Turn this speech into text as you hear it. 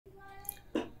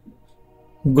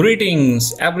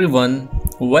Greetings everyone,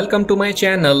 welcome to my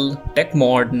channel Tech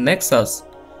Mod Nexus.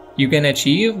 You can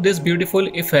achieve this beautiful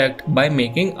effect by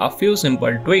making a few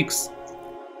simple tweaks.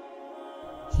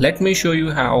 Let me show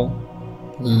you how.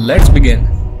 Let's begin.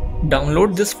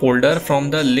 Download this folder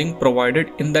from the link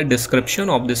provided in the description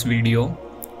of this video.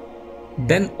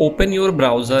 Then open your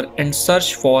browser and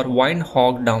search for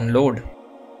Windhog download.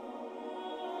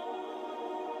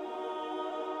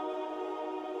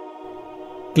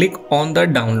 Click on the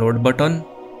download button.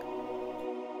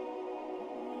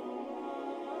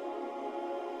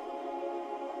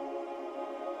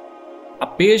 A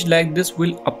page like this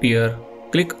will appear.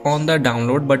 Click on the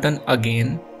download button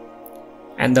again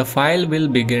and the file will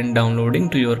begin downloading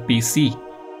to your PC.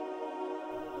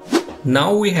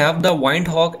 Now we have the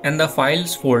Windhog and the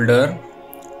files folder.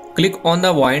 Click on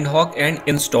the Windhog and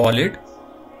install it.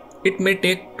 It may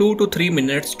take 2 to 3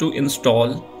 minutes to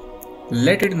install.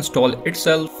 Let it install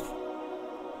itself.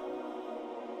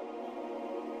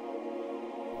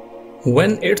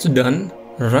 When it's done,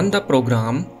 run the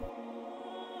program.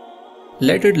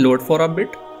 Let it load for a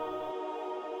bit.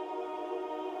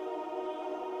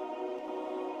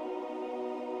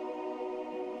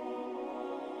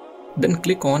 Then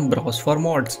click on Browse for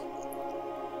mods.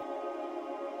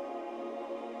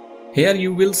 Here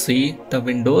you will see the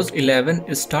Windows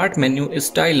 11 Start menu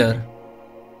styler.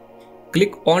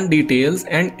 Click on Details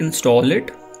and install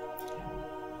it.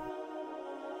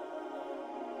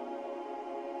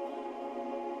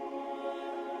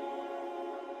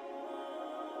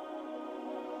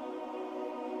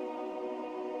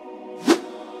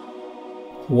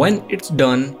 When it's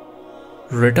done,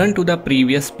 return to the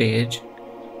previous page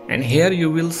and here you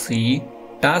will see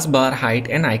taskbar height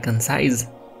and icon size.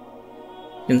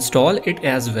 Install it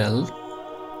as well.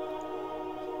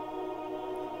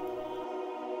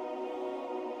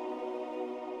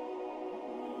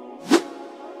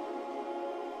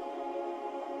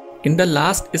 In the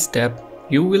last step,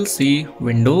 you will see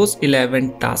Windows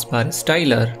 11 taskbar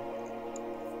styler.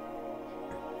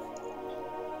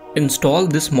 Install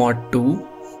this mod too.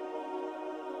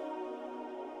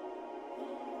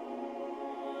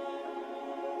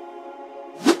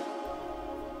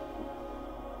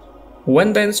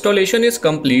 When the installation is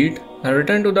complete,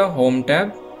 return to the Home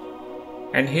tab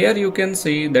and here you can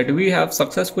see that we have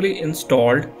successfully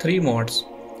installed 3 mods.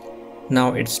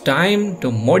 Now it's time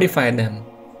to modify them.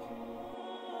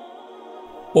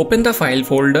 Open the file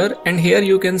folder and here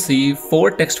you can see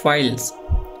 4 text files.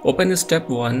 Open step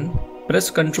 1, press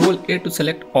Ctrl A to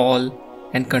select all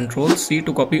and Ctrl C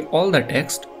to copy all the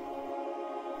text.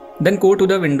 Then go to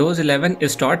the Windows 11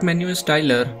 Start menu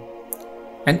styler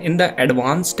and in the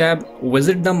Advanced tab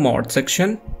visit the Mod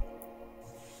section.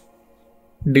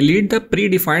 Delete the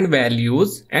predefined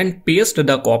values and paste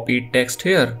the copied text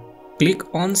here.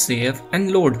 Click on Save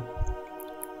and load.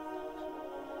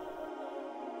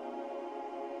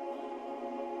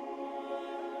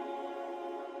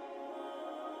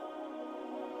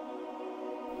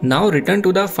 Now return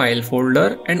to the file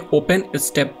folder and open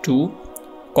step 2,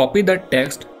 copy the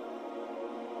text,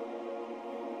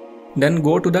 then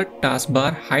go to the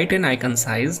taskbar height and icon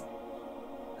size,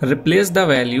 replace the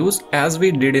values as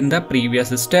we did in the previous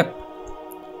step.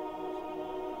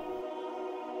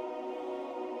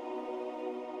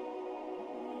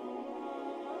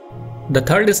 The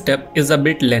third step is a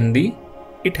bit lengthy,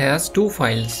 it has 2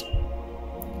 files.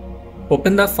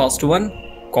 Open the first one,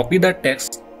 copy the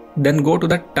text, then go to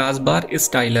the taskbar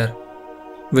styler.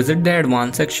 Visit the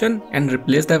Advanced section and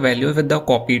replace the value with the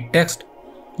copied text.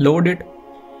 Load it.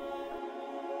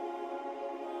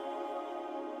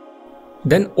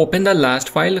 Then open the last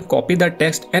file, copy the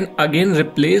text and again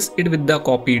replace it with the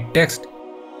copied text.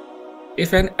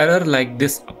 If an error like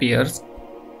this appears,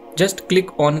 just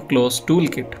click on Close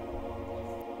Toolkit.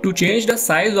 To change the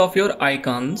size of your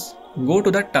icons, go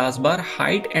to the taskbar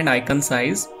height and icon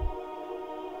size.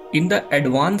 In the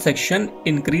Advanced section,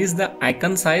 increase the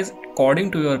icon size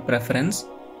according to your preference.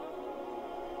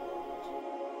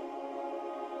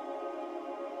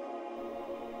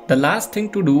 The last thing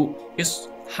to do is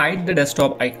hide the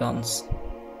desktop icons.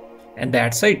 And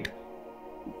that's it.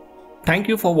 Thank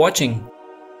you for watching.